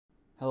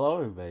Hello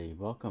everybody,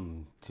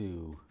 welcome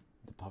to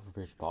the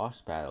Pufferfish boss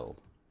battle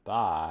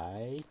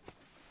by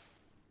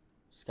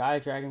Sky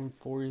Dragon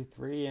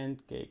 43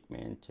 and Cake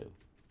Man 2.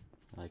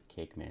 I like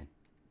Cake Man.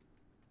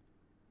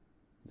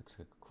 Looks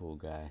like a cool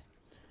guy.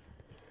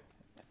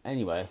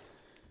 Anyway.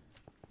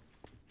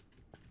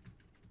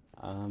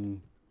 Here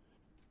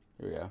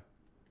we go.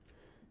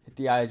 Hit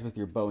the eyes with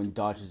your bow and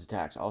dodge his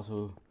attacks.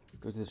 Also,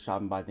 go to the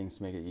shop and buy things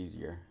to make it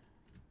easier.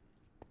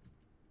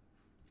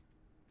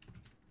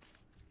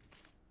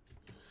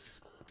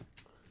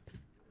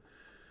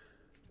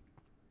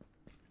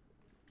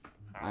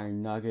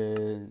 Iron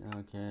nugget,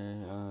 okay,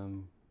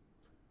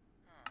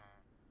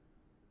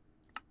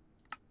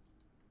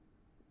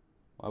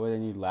 why would I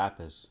need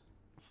lapis?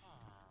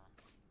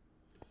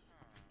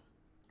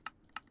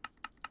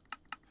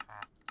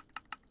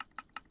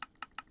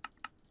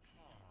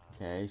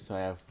 Okay, so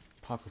I have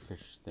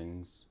pufferfish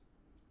things.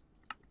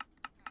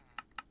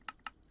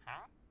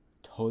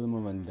 Totem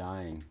of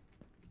Undying.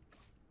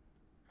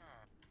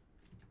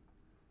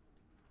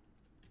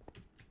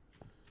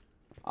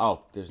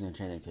 Oh, there's an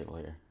enchanting table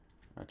here.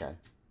 Okay.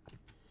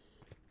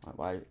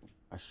 Why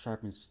a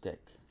sharpened stick?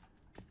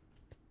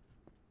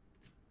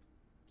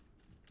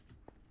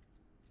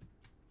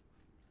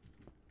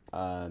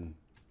 Oh.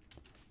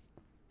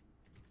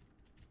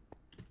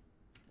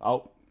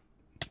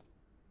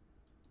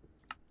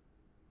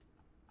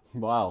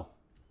 Wow.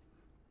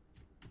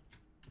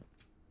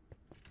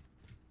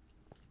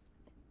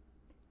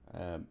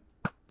 Um.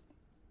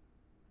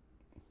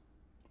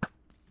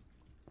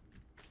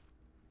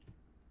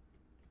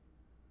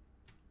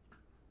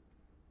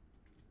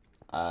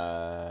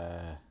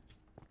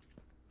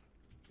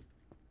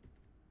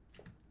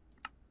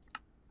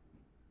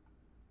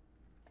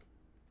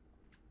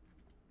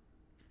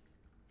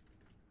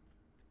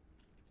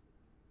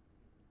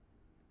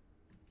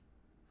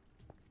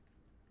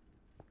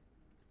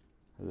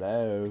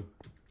 Hello.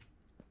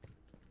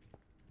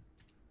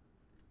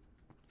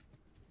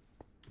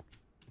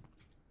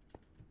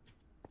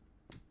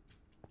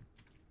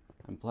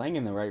 I'm playing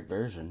in the right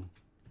version.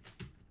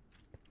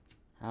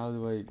 How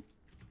do I...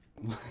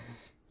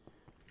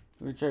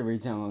 Let me try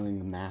re-downloading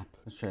the map.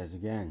 Let's try this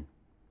again.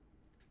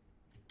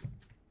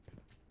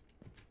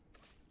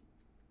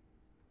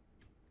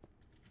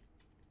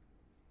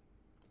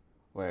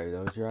 Wait, are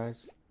those your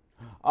eyes?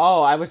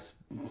 Oh, I was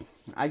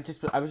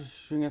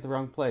shooting at the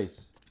wrong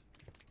place.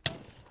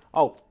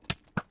 Oh.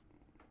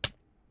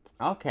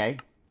 Okay.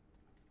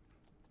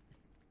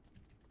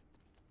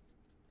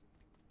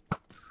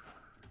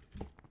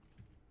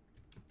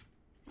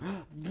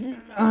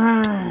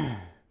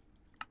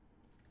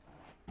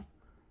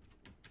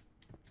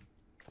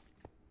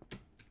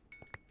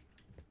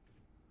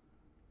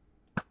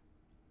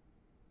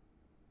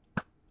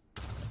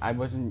 I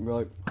wasn't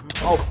really...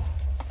 Oh!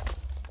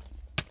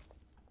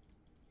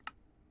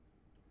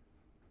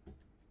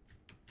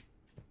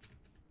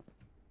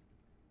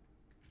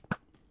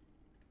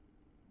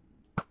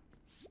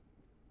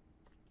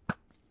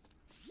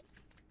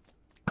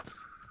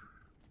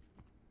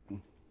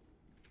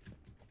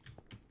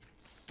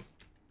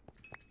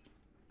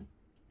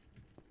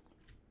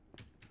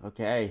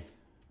 Okay.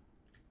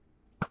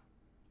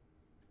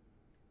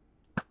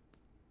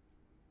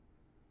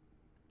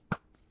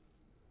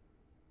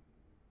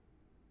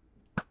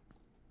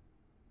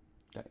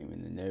 Got him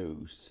in the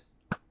nose.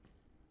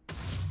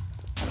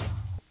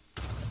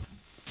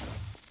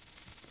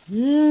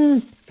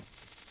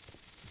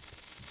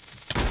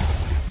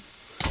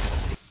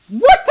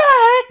 What the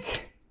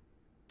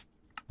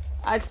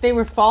heck? They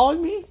were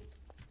following me?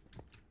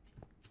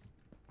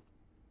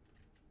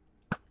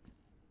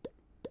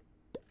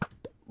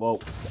 Whoa.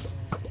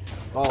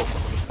 Oh.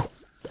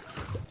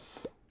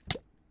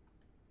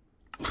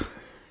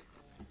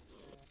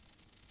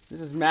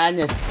 This is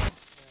madness.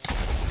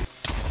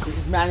 This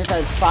is madness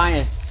at its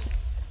finest.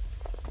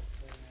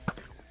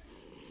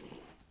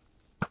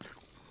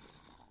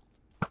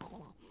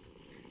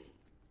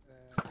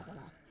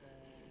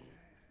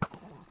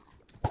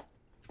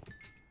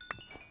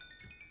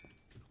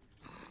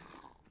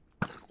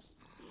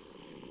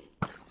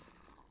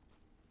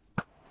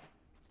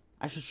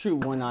 I should shoot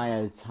one eye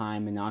at a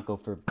time and not go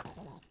for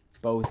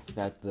both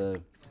at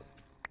the...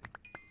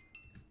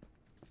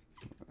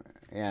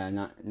 Yeah,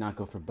 not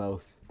go for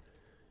both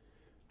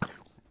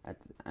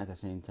at the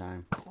same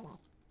time.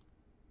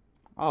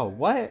 Oh,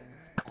 what?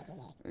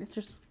 It's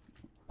just...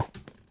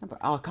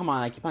 Oh, come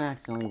on, I keep on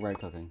accidentally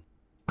right-clicking.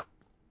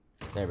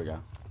 There we go.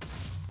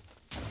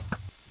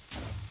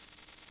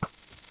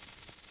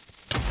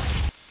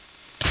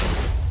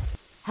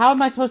 How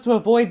am I supposed to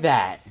avoid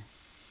that?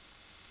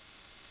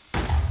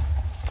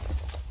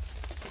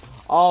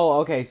 Oh,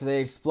 okay, so they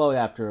explode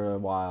after a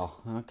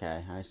while.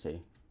 Okay, I see.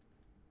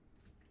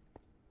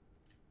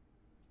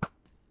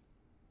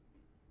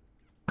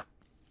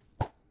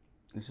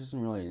 This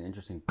isn't really an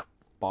interesting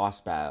boss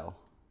battle.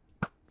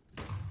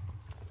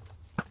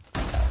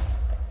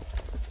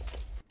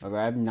 Okay,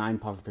 I have 9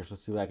 pufferfish.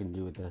 Let's see what I can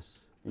do with this.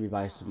 Maybe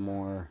buy some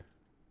more.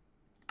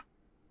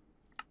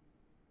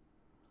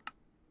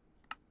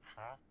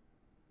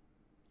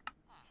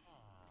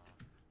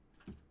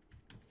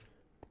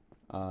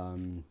 I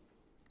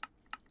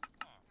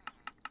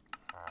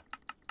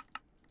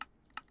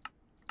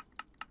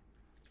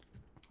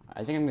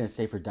think I'm gonna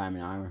save for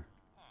diamond armor.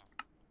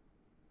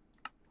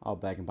 I'll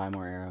back and buy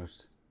more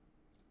arrows.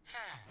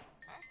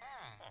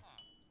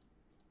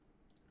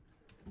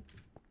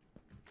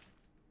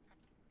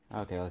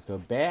 Okay, let's go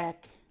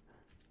back.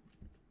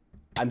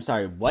 I'm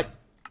sorry, what?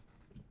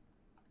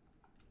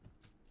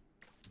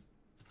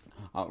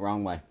 Oh,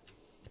 wrong way.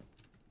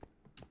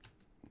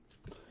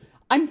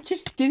 I'm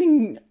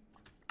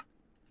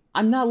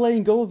not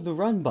letting go of the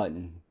run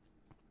button.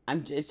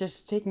 It's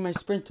just taking my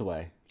sprint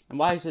away. And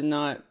why is it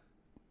not?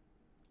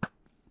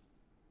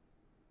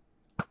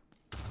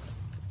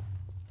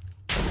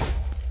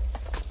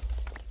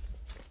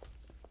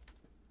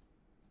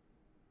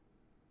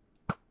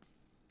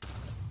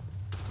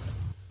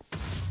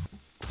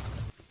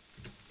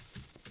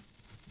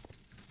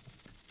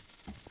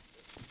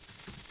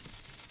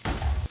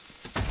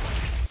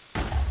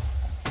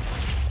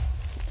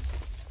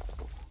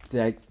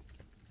 Did I?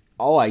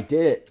 Oh, I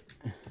did it.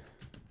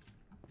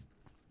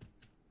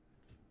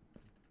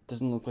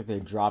 Doesn't look like they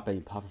drop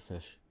any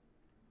pufferfish.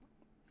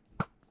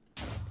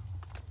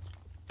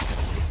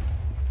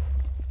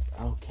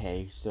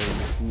 Okay, so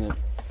it's in the...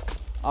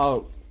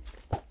 Oh.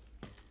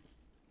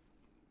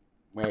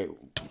 Wait.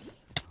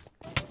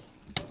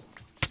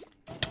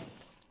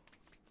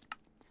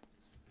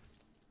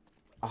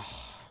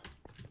 Oh.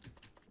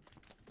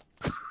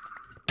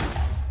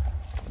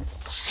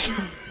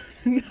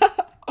 No.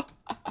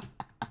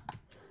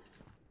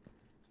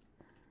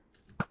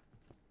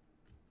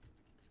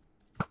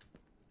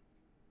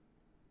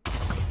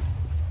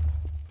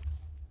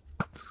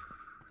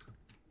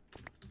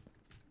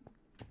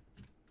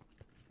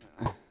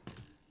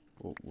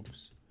 Oh,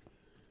 whoops.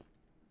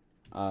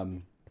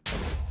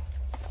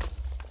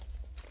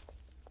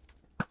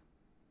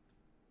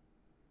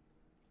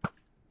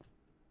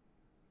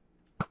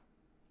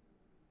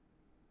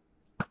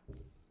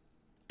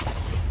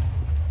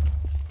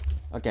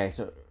 Okay,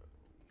 so...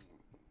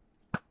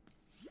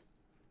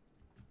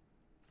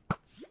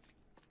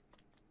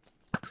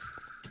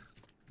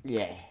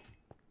 Yeah.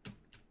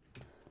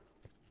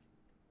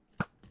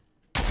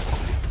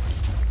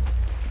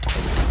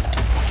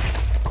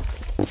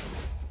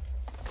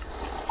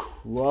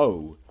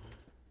 Whoa.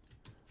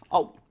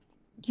 Oh,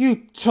 you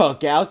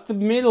took out the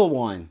middle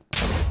one.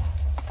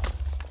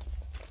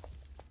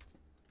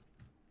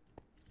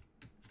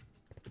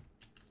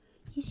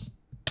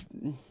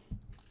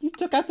 You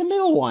took out the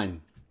middle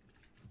one.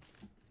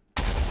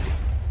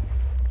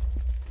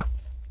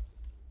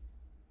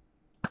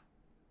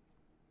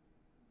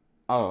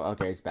 Oh,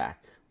 okay, it's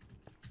back.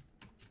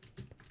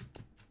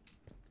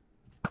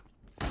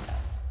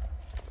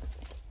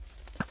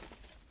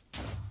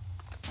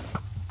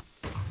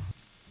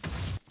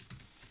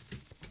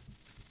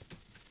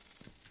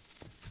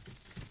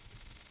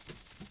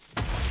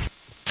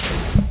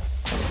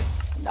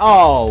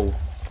 Oh,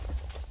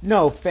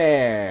 no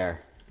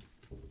fair.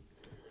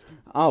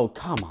 Oh,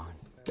 come on.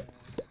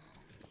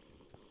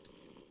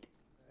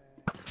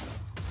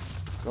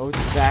 Go to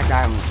the back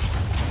island.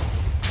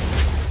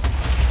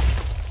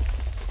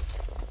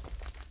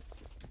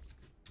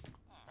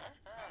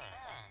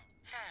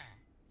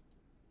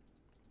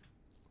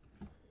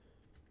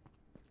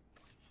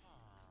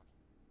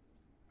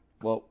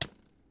 Whoa.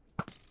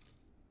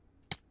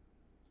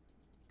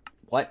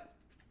 What?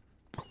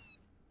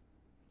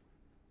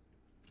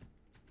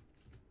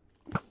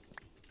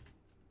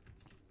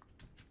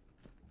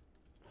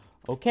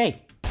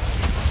 Okay.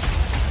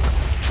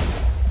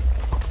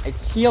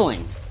 It's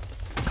healing.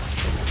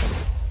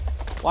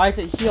 Why is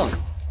it healing?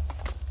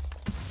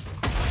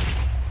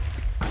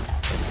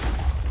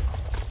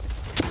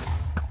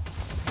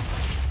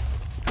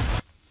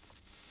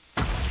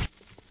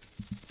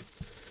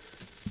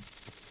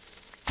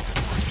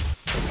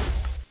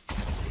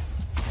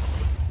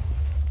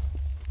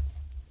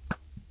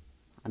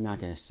 I'm not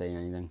gonna say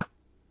anything.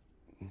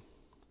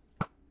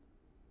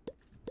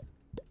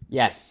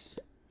 Yes.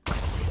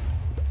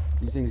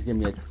 These things give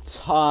me a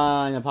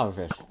ton of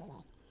pufferfish.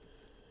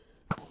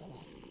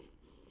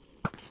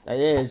 That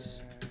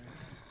is.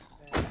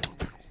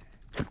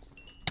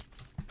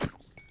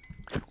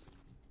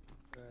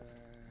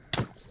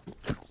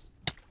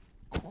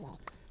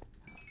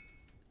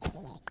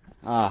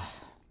 Ah.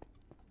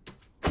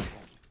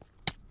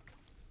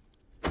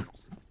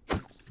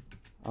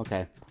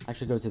 Okay. I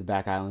should go to the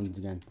back islands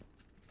again.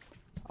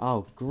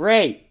 Oh,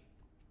 great!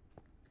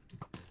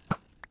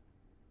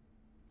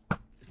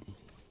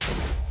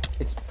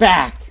 It's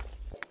back!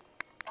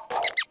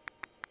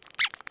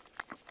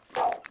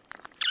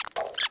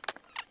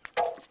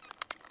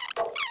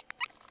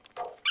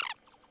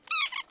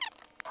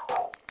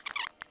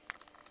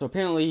 So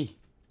apparently,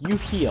 you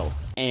heal,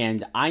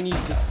 and I need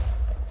to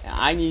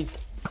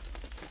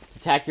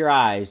attack your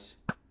eyes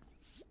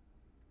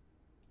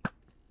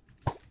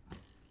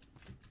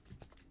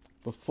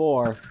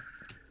before.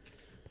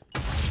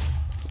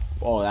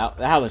 Oh,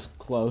 that was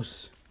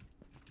close.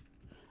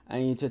 I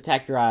need to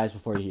attack your eyes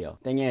before you heal.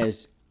 Thing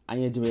is, I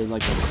need to do it in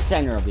like the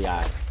center of the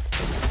eye.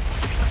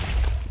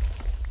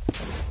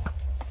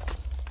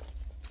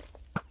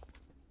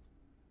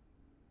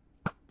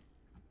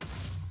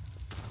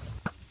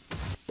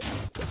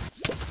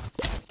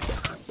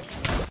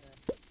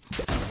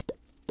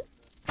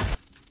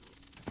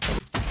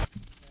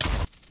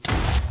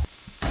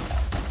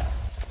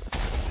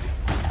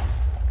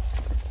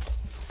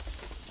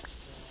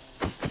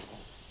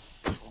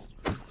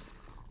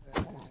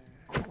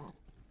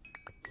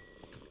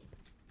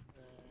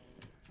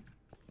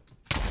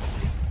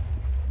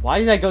 Why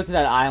did I go to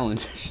that island?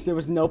 There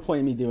was no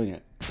point in me doing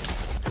it.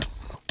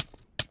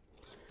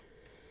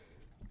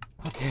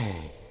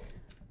 Okay.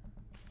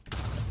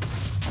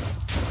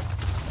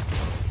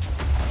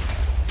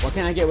 What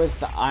can I get with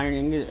the iron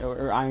ingot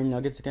or iron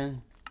nuggets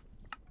again?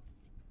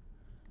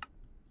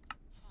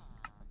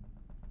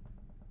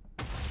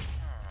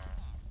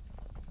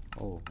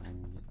 Oh,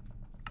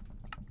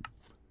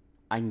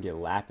 I can get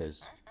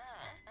lapis.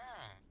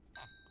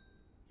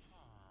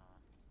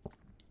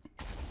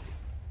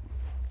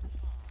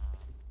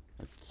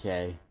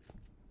 Okay.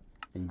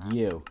 And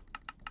you.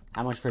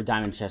 How much for a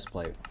diamond chest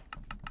plate?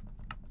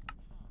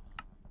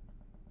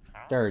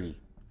 30.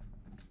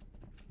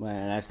 Well,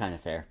 that's kind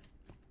of fair.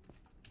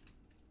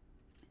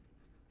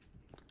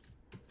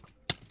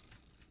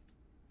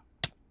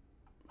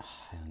 I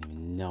don't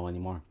even know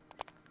anymore.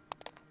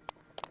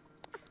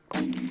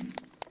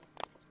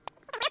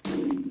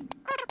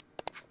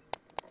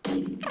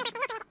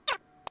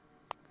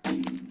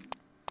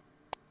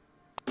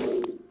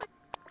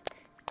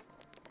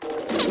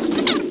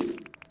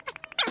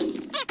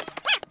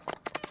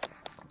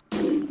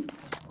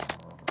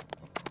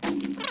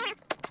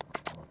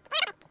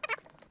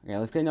 Yeah,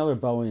 let's get another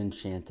bow and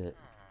enchant it.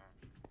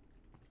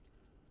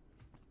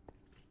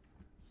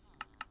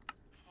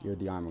 You're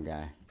the armor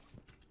guy.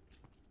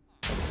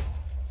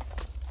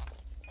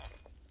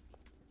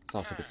 Let's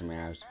also get some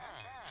arrows.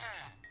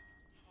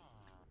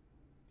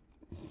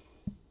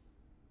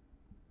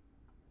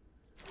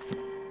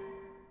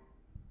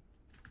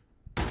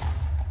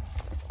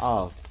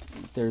 Oh,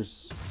 I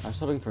was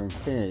hoping for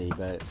infinity,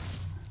 but...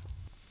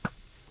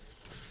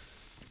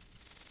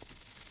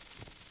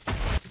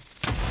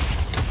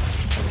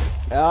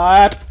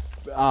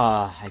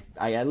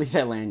 at least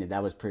I landed.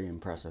 That was pretty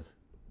impressive.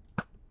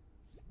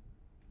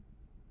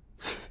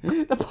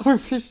 The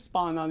pufferfish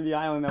spawned on the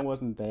island that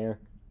wasn't there.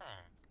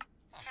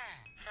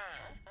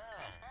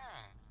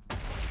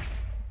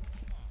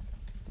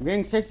 I'm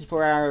getting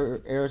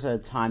 64 arrows at a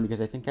time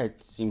because I think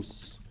that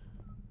seems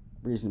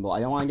reasonable. I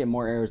don't want to get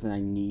more arrows than I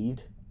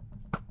need.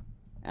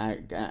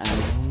 And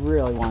I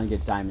really want to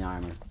get diamond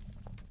armor.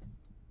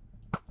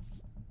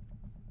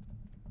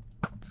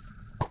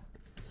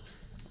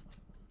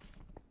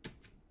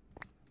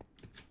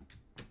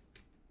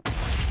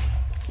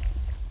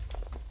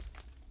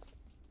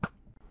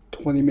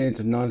 "20 minutes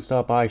of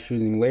non-stop eye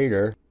shooting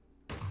later."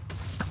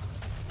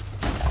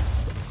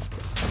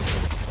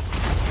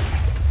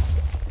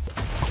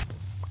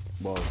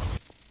 Whoa.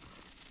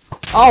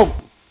 Oh!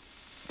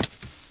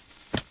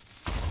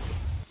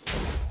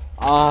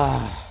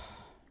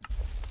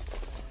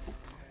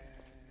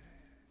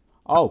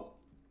 Oh,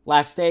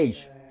 last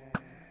stage.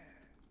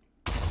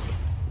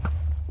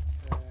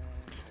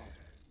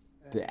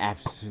 The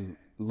absolute,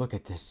 look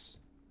at this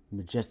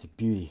majestic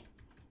beauty.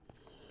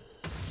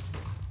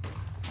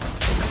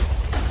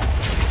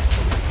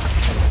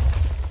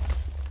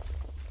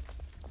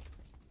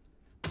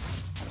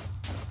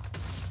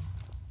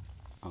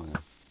 Oh no.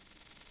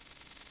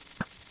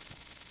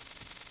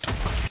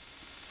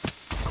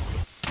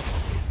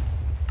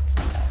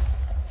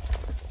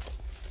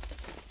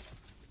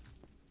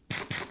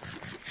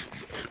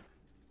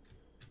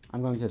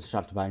 I'm going to the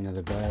shop to buy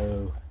another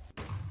bow.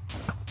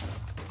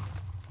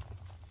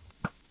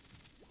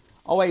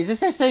 Oh wait, is this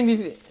guy saying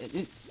these?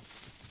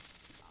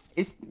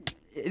 Is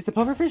the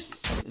pufferfish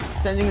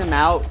sending them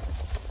out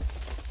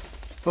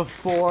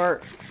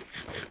before?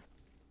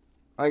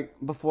 Like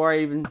before I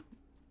even?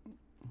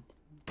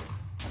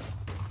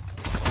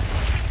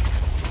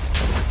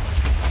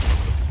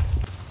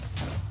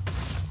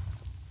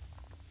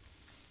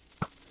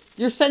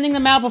 You're sending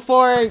them out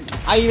before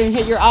I even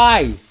hit your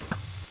eye.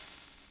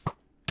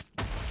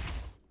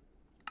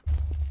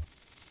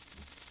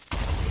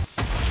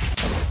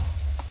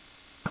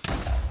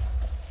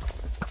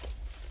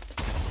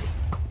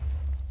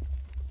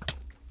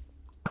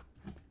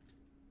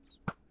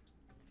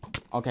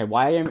 Okay,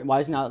 why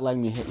is it not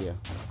letting me hit you?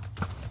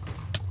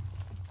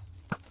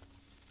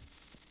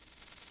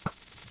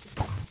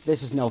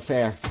 This is no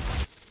fair.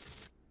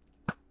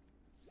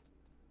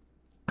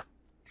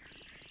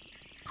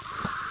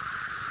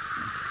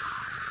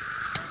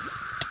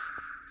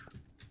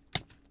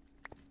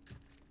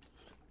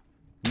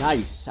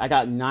 Nice, I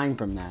got 9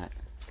 from that.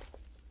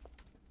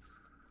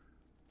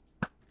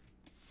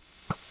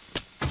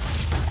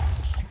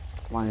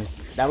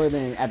 That would have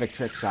been an epic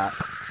trick shot.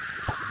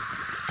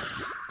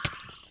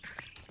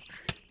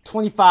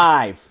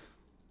 25.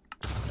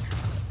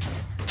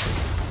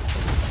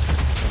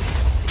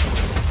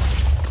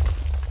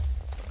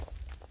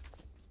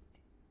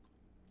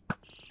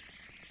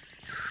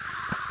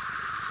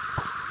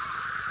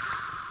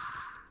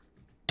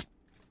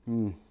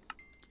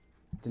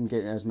 Didn't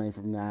get as many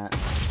from that.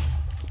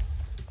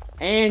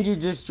 And you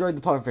destroyed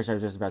the pufferfish I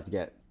was just about to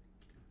get.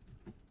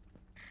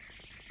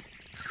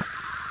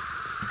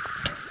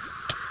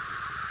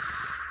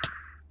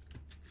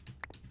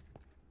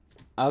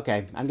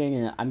 Okay, I'm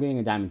getting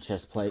a diamond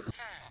chest plate.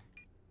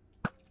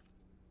 Come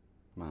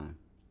on.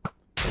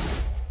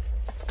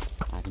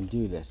 I can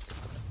do this.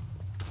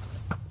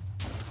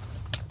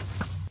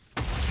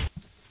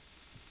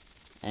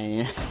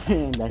 And,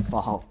 and I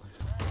fall.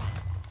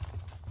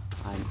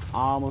 I'm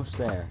almost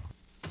there.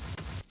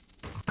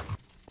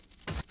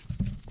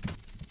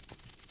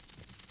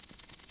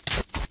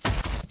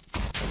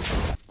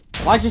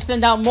 Why'd you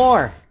send out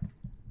more?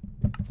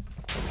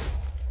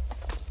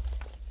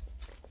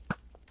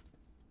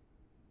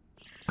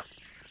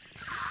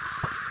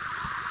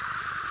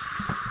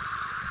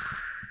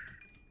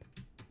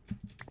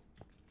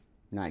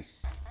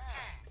 Nice.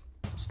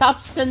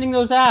 Stop sending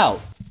those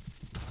out.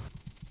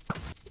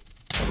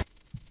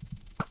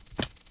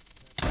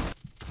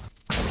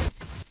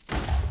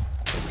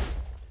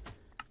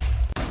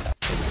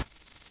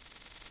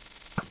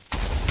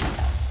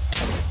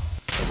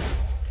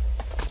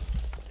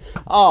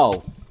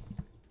 Oh.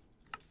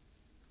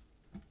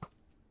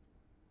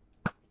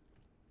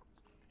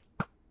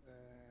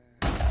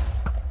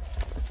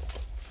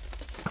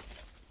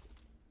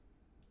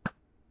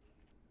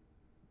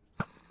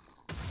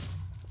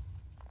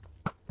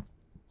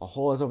 A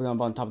hole is opened up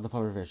on top of the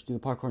pufferfish. Do the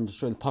parkour and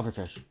destroy the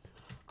pufferfish.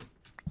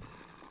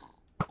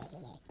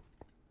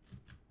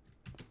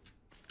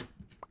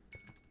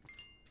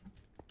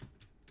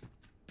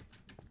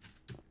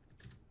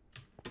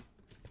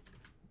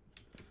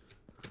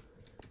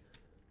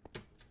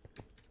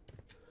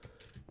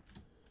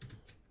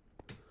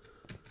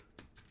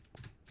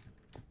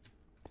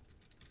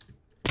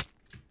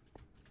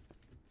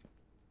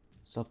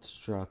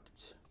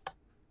 Self-destruct.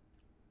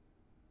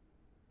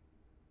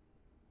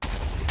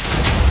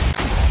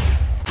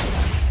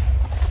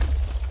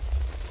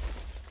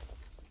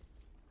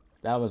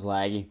 That was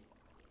laggy.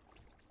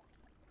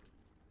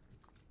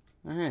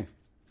 Alright.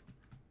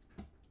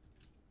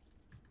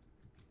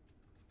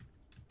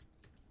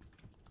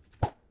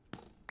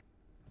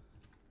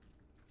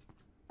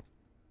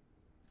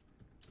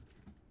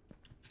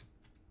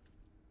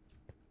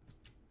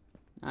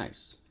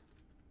 Nice.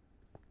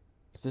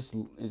 Is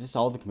this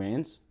all the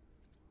commands?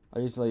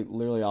 Are these like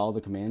literally all the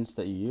commands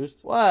that you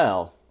used?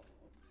 Well,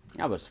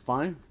 that was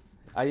fun.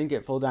 I didn't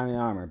get full diamond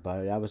armor,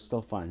 but that was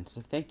still fun. So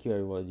thank you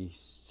everybody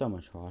so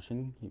much for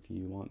watching. If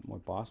you want more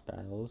boss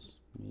battles,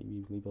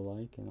 maybe leave a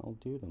like and I'll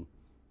do them.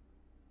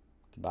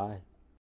 Goodbye.